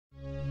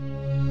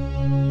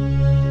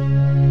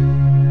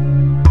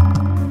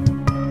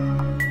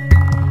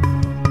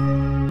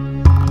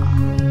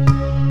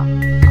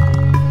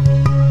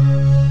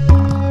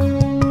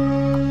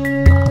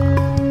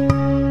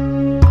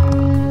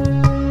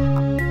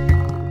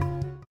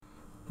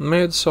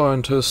Mad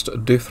scientist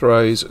death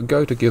rays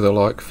go together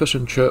like fish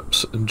and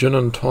chips, gin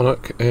and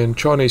tonic, and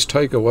Chinese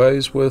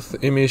takeaways with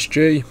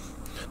MSG.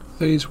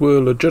 These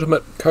were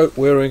legitimate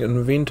coat-wearing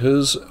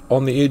inventors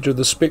on the edge of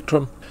the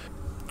spectrum.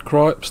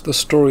 Cripes, the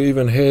story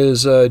even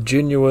has a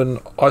genuine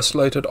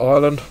isolated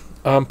island,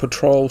 armed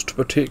patrols to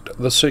protect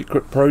the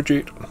secret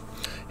project.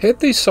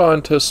 Had these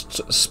scientists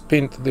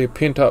spent their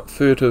pent-up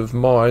furtive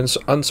minds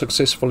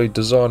unsuccessfully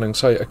designing,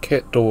 say, a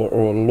cat door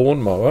or a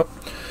lawnmower,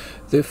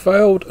 their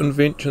failed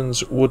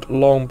inventions would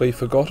long be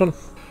forgotten.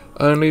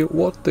 Only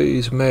what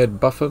these mad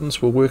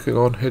buffins were working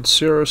on had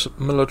serious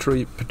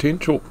military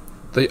potential,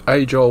 the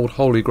age-old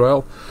Holy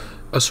Grail,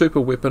 a super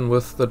weapon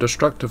with the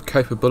destructive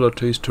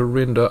capabilities to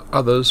render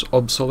others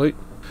obsolete.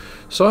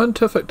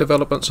 Scientific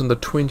developments in the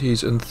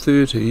 20s and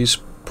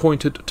 30s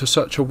pointed to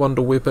such a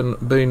wonder weapon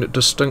being a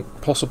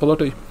distinct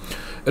possibility.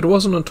 It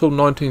wasn't until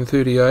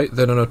 1938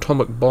 that an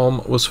atomic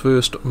bomb was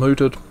first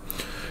mooted.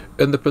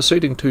 In the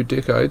preceding 2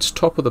 decades,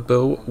 top of the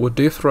bill were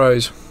death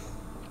rays,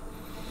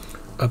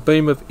 a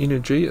beam of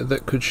energy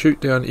that could shoot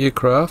down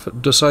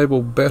aircraft,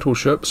 disable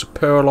battleships,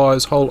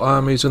 paralyse whole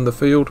armies in the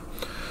field,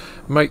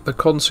 make the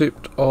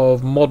concept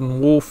of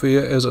modern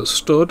warfare as it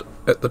stood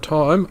at the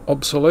time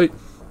obsolete.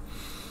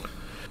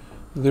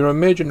 Their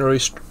imaginary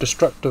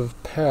destructive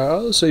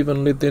powers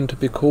even led them to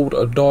be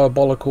called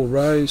diabolical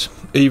rays,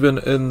 even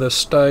in the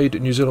staid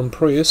New Zealand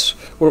press,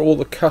 where all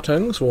the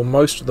cuttings, or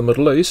most of them at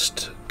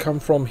least, come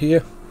from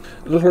here.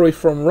 Literally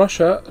from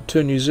Russia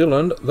to New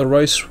Zealand, the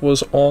race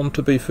was on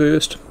to be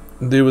first.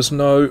 There was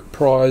no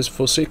prize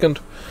for second.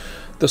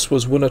 This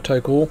was winner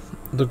take all.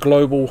 The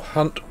global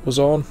hunt was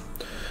on.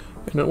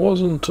 And it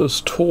wasn't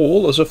as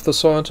tall as if the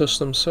scientists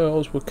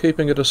themselves were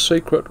keeping it a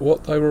secret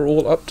what they were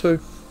all up to.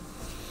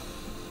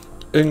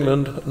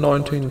 England,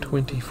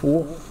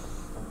 1924.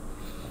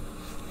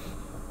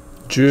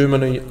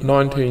 Germany,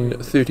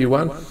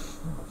 1931.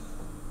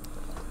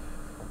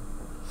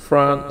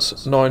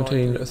 France,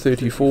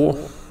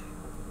 1934.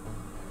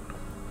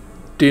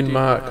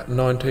 Denmark,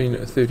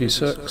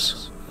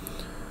 1936.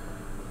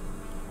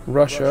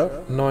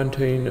 Russia,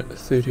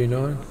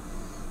 1939.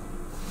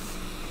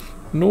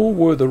 Nor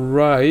were the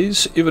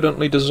rays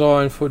evidently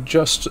designed for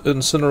just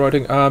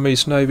incinerating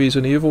armies, navies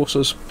and air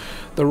forces.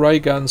 The ray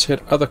guns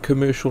had other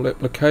commercial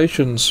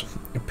applications.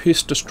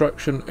 Pest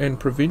destruction and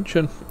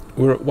prevention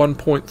were at one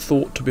point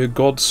thought to be a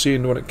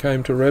godsend when it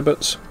came to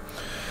rabbits.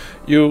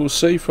 You'll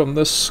see from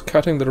this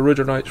cutting that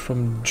originates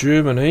from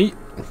Germany,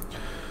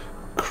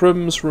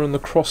 crims were in the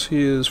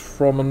crosshairs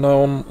from a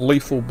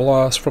non-lethal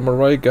blast from a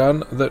ray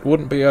gun that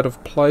wouldn't be out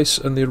of place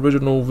in the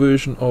original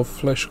version of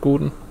Flash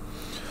Gordon.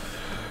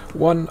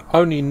 One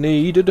only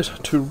needed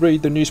to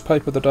read the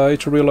newspaper of the day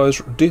to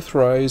realise death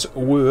rays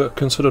were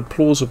considered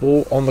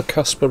plausible on the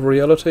cusp of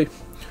reality.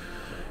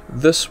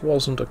 This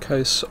wasn't a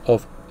case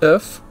of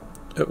if,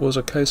 it was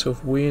a case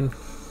of when.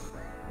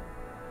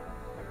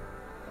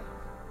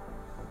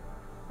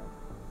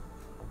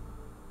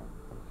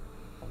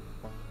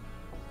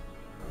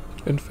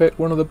 In fact,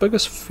 one of the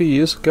biggest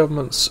fears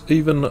governments,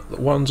 even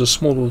ones as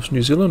small as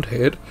New Zealand,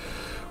 had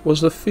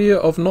was the fear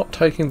of not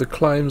taking the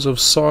claims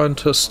of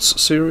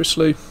scientists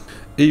seriously,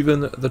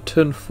 even the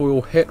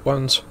tinfoil hat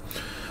ones.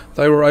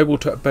 They were able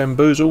to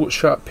bamboozle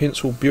sharp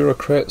pencil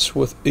bureaucrats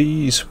with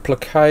ease,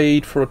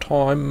 placate for a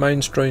time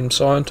mainstream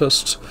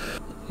scientists,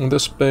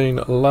 this being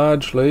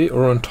largely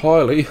or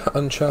entirely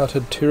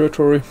uncharted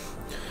territory.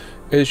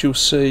 As you'll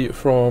see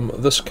from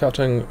this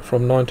cutting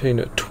from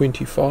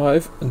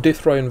 1925,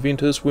 death ray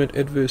inventors weren't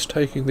adverse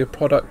taking their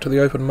product to the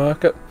open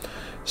market,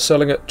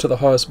 selling it to the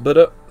highest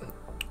bidder.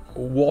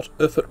 What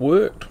if it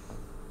worked?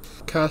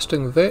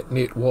 Casting that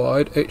net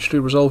wide actually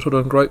resulted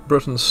in Great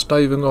Britain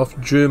staving off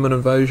German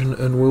invasion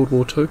in World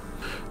War II.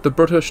 The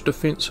British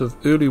defensive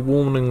early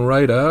warning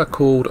radar,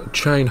 called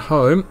Chain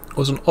Home,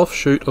 was an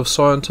offshoot of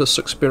scientists'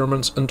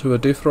 experiments into a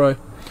death ray.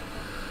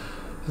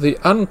 The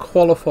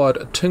unqualified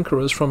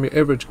tinkerers from your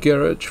average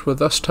garage were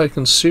thus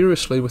taken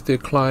seriously with their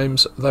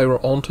claims they were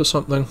onto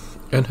something,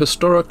 and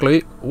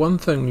historically, one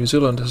thing New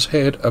Zealand has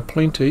had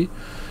aplenty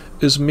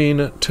is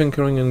men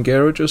tinkering in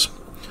garages.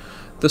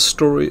 This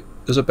story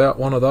is about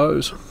one of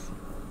those.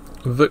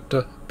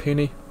 Victor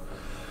Penny.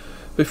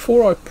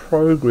 Before I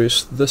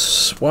progress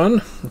this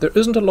one, there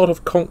isn't a lot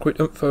of concrete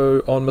info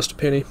on Mr.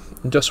 Penny,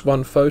 just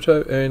one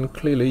photo, and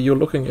clearly you're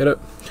looking at it.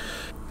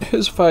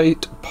 His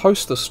fate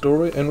post the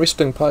story and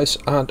resting place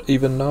aren't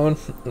even known.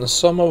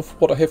 Some of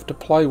what I have to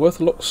play with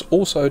looks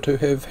also to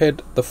have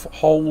had the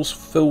holes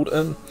filled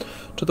in,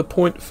 to the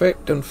point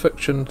fact and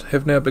fiction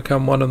have now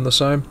become one and the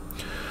same.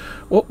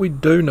 What we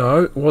do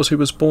know was he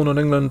was born in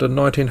England in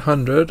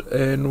 1900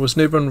 and was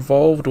never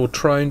involved or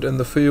trained in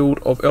the field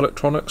of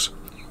electronics.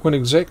 When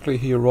exactly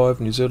he arrived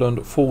in New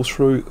Zealand falls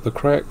through the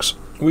cracks.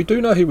 We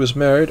do know he was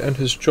married, and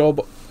his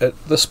job at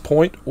this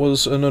point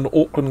was in an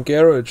Auckland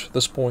garage,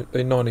 this point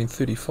being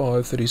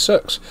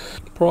 1935-36.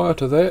 Prior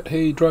to that,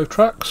 he drove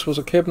trucks, was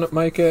a cabinet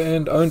maker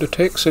and owned a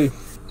taxi.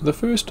 The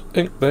first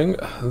inkling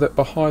that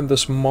behind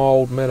this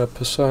mild-mannered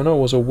persona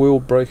was a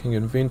world-breaking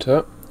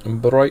inventor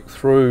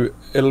breakthrough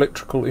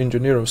electrical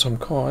engineer of some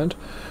kind,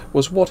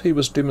 was what he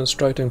was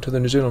demonstrating to the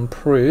New Zealand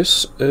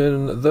press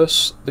in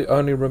this, the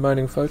only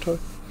remaining photo.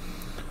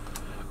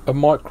 A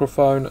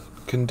microphone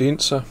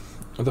condenser,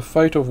 the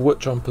fate of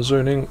which, I'm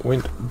presuming,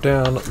 went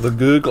down the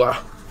gurgler.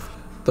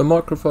 The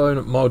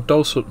microphone, my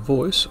dulcet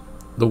voice,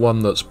 the one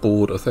that's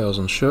bored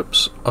 1,000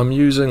 ships, I'm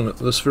using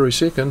this very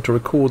second to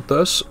record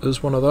this,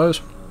 is one of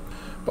those.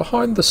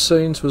 Behind the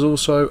scenes was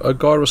also a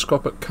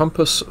gyroscopic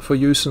compass for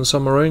use in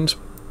submarines,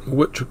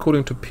 which,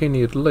 according to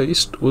Penny at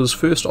least, was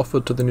first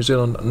offered to the New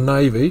Zealand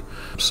Navy.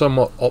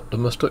 Somewhat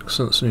optimistic,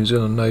 since the New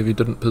Zealand Navy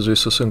didn't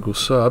possess a single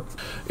sub.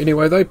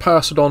 Anyway, they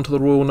passed it on to the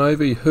Royal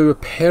Navy, who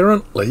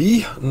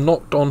apparently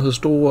knocked on his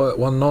door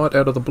one night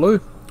out of the blue.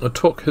 It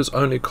took his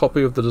only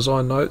copy of the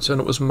design notes, and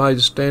it was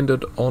made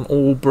standard on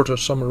all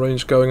British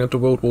submarines going into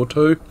World War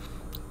II,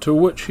 to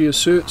which he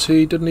asserts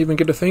he didn't even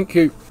get a thank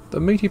you. The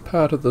meaty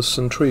part of this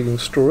intriguing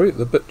story,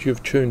 the bit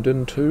you've tuned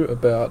into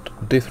about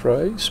death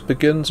rays,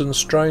 begins in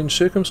strange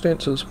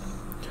circumstances.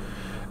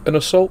 An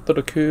assault that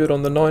occurred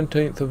on the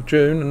 19th of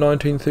June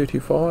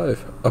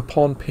 1935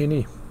 upon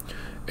Penny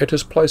at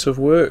his place of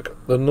work,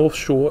 the North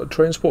Shore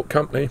Transport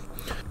Company.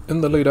 In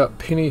the lead-up,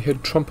 Penny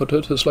had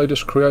trumpeted his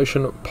latest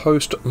creation,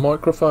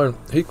 post-microphone.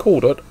 He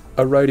called it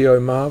a radio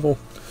marvel.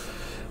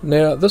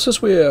 Now, this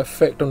is where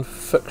fact and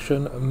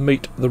fiction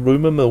meet the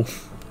rumour mill.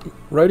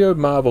 Radio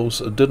marvels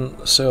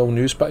didn't sell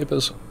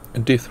newspapers,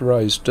 death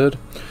rays did.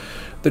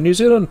 The New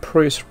Zealand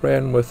press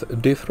ran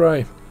with death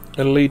ray,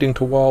 leading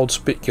to wild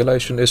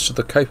speculation as to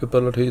the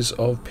capabilities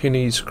of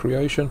Penny's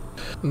creation.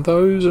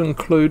 Those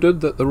included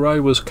that the ray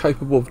was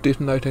capable of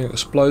detonating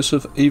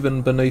explosive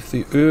even beneath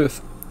the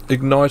earth,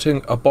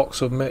 igniting a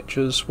box of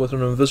matches with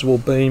an invisible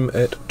beam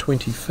at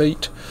 20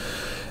 feet,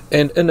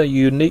 and in a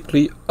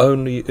uniquely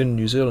only in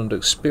New Zealand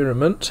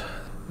experiment,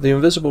 the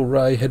invisible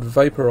ray had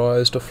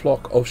vaporised a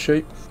flock of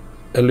sheep.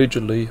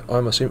 Allegedly, I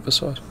must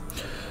emphasise.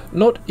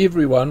 Not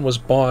everyone was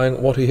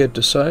buying what he had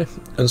to say.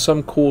 In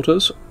some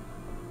quarters,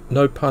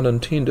 no pun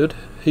intended,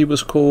 he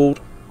was called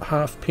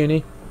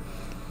Halfpenny.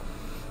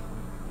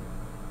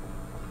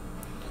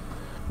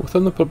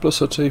 Within the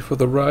publicity for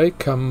the ray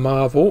come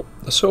marvel,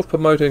 the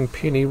self-promoting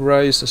Penny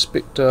raised the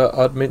spectre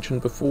I'd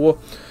mentioned before.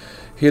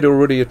 He had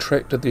already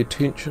attracted the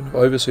attention of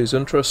overseas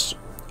interests,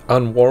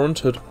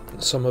 unwarranted,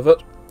 some of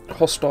it,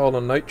 hostile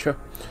in nature.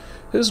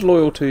 His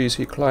loyalties,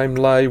 he claimed,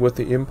 lay with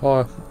the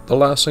Empire. The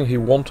last thing he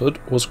wanted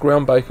was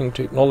groundbreaking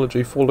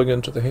technology falling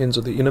into the hands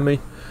of the enemy,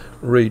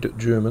 read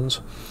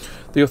Germans.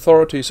 The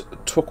authorities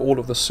took all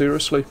of this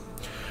seriously.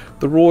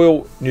 The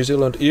Royal New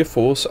Zealand Air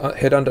Force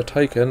had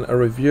undertaken a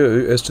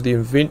review as to the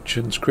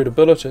invention's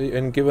credibility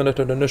and given it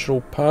an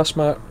initial pass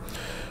mark.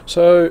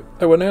 So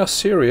they were now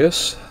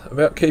serious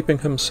about keeping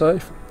him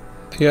safe.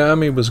 The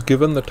Army was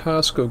given the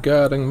task of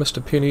guarding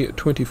Mr. Penny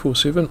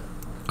 24/7.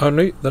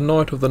 Only the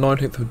night of the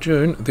 19th of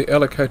June, the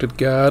allocated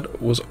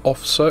guard was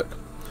off sick.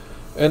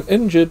 An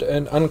injured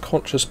and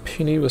unconscious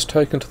Penny was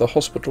taken to the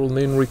hospital and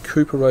then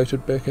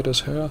recuperated back at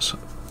his house.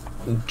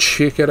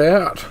 Check it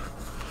out!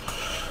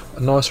 A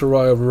nice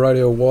array of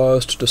radio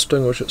wires to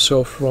distinguish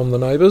itself from the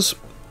neighbours.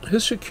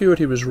 His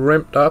security was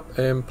ramped up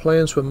and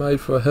plans were made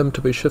for him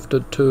to be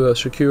shifted to a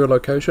secure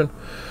location,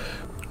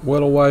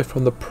 well away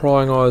from the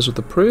prying eyes of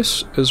the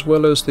press, as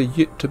well as the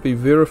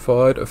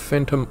yet-to-be-verified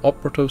phantom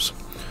operatives.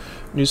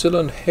 New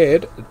Zealand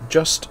had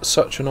just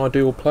such an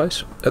ideal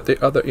place at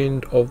the other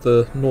end of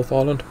the North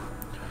Island,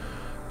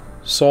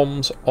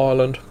 Soms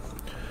Island.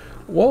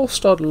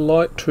 Whilst I'd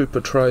like to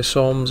portray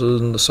Soms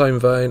in the same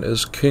vein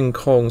as King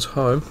Kong's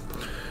home,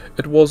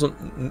 it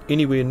wasn't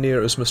anywhere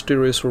near as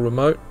mysterious or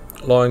remote,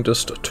 lying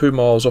just 2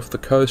 miles off the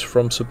coast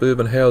from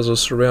suburban houses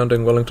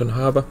surrounding Wellington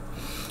Harbour.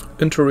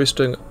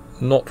 Interesting,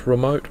 not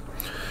remote.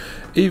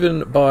 Even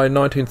by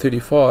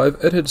 1935,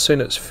 it had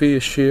seen its fair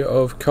share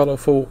of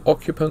colourful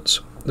occupants,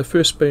 the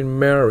first being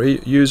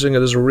Maori, using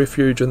it as a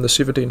refuge in the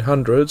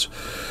 1700s,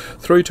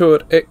 through to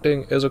it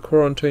acting as a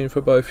quarantine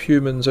for both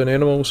humans and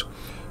animals.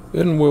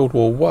 In World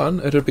War I,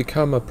 it had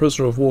become a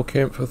prisoner of war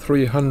camp for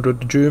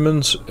 300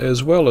 Germans,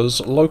 as well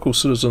as local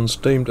citizens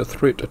deemed a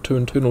threat to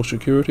internal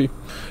security.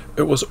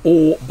 It was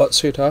all but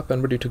set up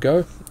and ready to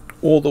go.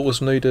 All that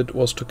was needed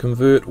was to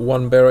convert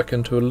one barrack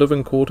into a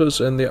living quarters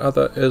and the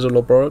other as a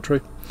laboratory,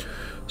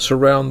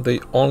 surround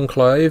the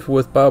enclave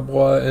with barbed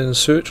wire and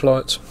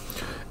searchlights,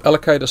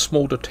 allocate a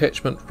small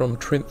detachment from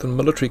Trentham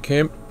military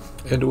camp,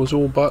 and it was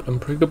all but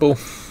impregnable.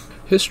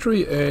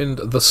 History and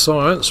the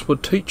science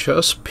would teach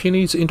us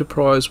Penny's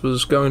enterprise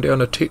was going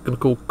down a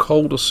technical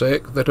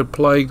cul-de-sac that had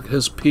plagued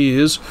his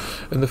peers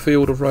in the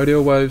field of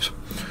radio waves.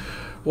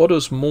 What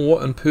is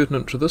more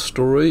impertinent to this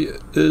story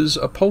is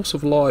a pulse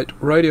of light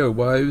radio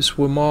waves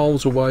were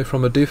miles away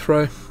from a death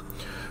ray.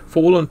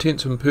 For all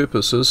intents and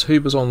purposes, he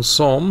was on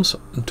Soms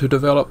to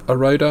develop a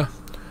radar.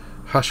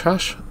 Hush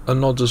hush, a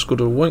nod's as good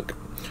as a wink.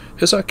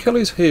 As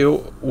Achilles'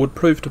 heel would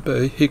prove to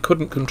be, he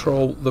couldn't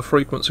control the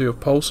frequency of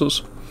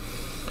pulses.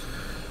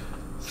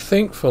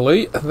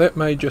 Thankfully, that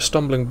major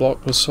stumbling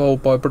block was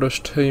solved by a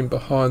British team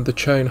behind the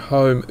chain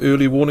home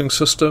early warning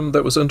system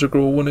that was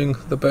integral winning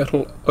the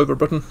battle over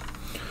Britain.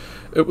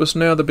 It was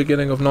now the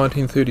beginning of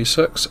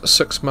 1936,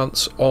 6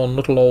 months on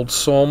little old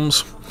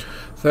Soms.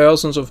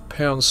 Thousands of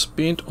pounds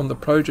spent on the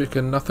project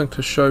and nothing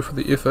to show for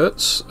the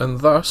efforts,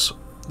 and thus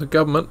the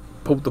government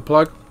pulled the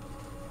plug.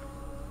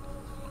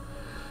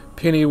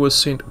 Penny was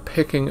sent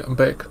packing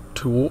back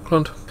to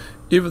Auckland.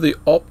 Ever the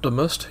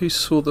optimist, he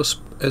saw this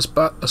as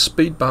but a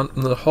speed bump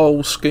in the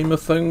whole scheme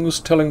of things,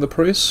 telling the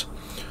press,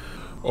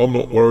 "I'm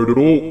not worried at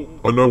all.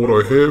 I know what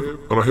I have,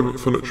 and I haven't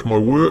finished my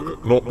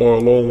work, not by a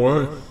long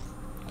way."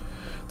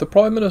 The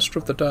Prime Minister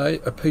of the day,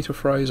 Peter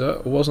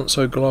Fraser, wasn't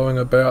so glowing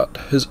about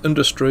his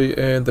industry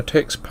and the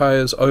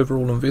taxpayers'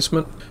 overall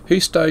investment. He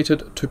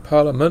stated to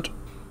Parliament,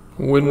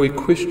 "When we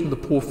questioned the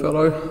poor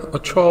fellow, a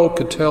child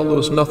could tell there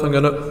was nothing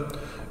in it.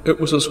 It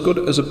was as good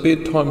as a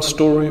bedtime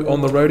story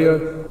on the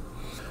radio."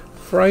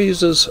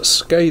 Fraser's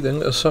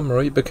scathing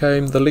summary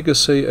became the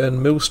legacy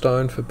and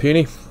millstone for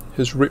Penny.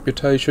 His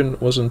reputation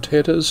was in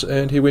tatters,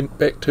 and he went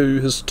back to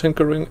his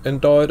tinkering and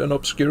died in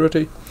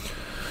obscurity.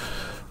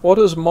 What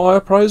is my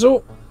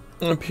appraisal?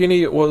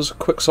 Penny was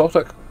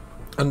quixotic,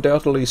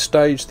 undoubtedly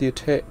staged the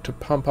attack to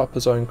pump up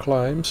his own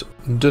claims,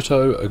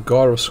 ditto a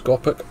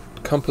gyroscopic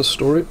compass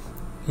story.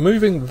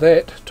 Moving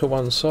that to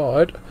one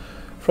side,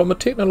 from a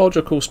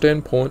technological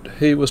standpoint,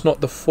 he was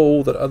not the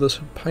fool that others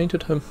had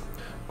painted him.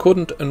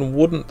 Couldn't and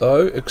wouldn't,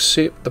 though,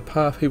 accept the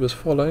path he was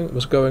following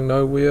was going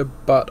nowhere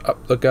but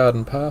up the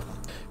garden path.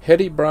 Had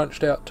he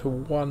branched out to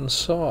one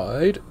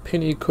side,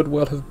 Penny could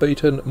well have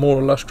beaten more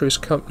illustrious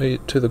company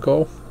to the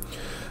goal.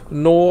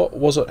 Nor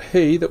was it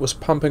he that was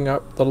pumping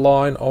up the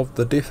line of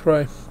the death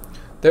ray.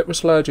 That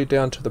was largely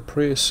down to the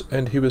press,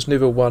 and he was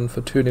never one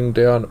for turning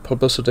down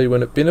publicity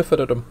when it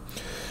benefited him.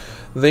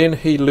 Then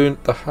he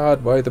learnt the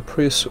hard way the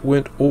press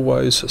weren't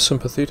always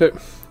sympathetic.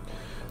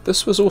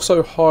 This was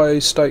also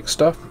high-stakes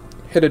stuff.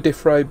 Had a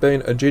death ray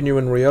been a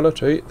genuine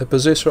reality, the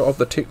possessor of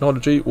the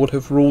technology would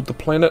have ruled the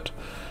planet.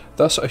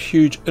 Thus a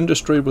huge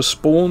industry was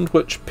spawned,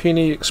 which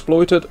Penny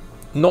exploited.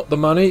 Not the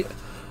money,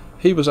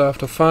 he was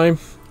after fame,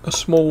 a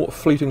small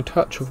fleeting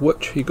touch of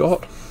which he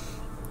got.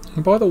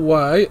 And by the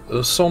way,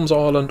 Soms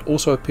Island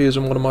also appears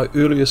in one of my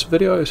earliest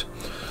videos,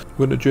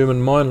 when a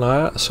German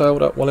minelayer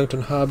sailed up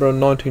Wellington Harbour in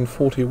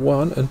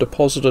 1941 and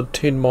deposited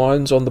 10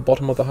 mines on the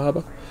bottom of the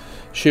harbour.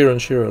 Share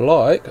and share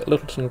alike,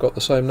 Lyttelton got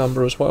the same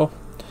number as well.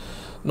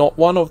 Not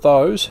one of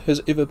those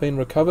has ever been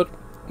recovered.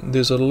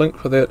 There's a link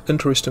for that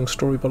interesting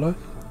story below.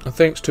 And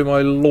thanks to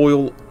my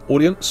loyal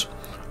audience,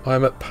 I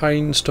am at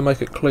pains to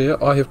make it clear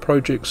I have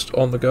projects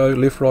on the go,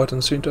 left, right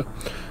and centre.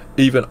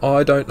 Even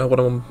I don't know what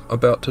I'm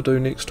about to do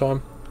next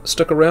time.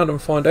 Stick around and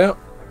find out.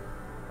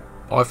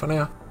 Bye for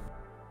now.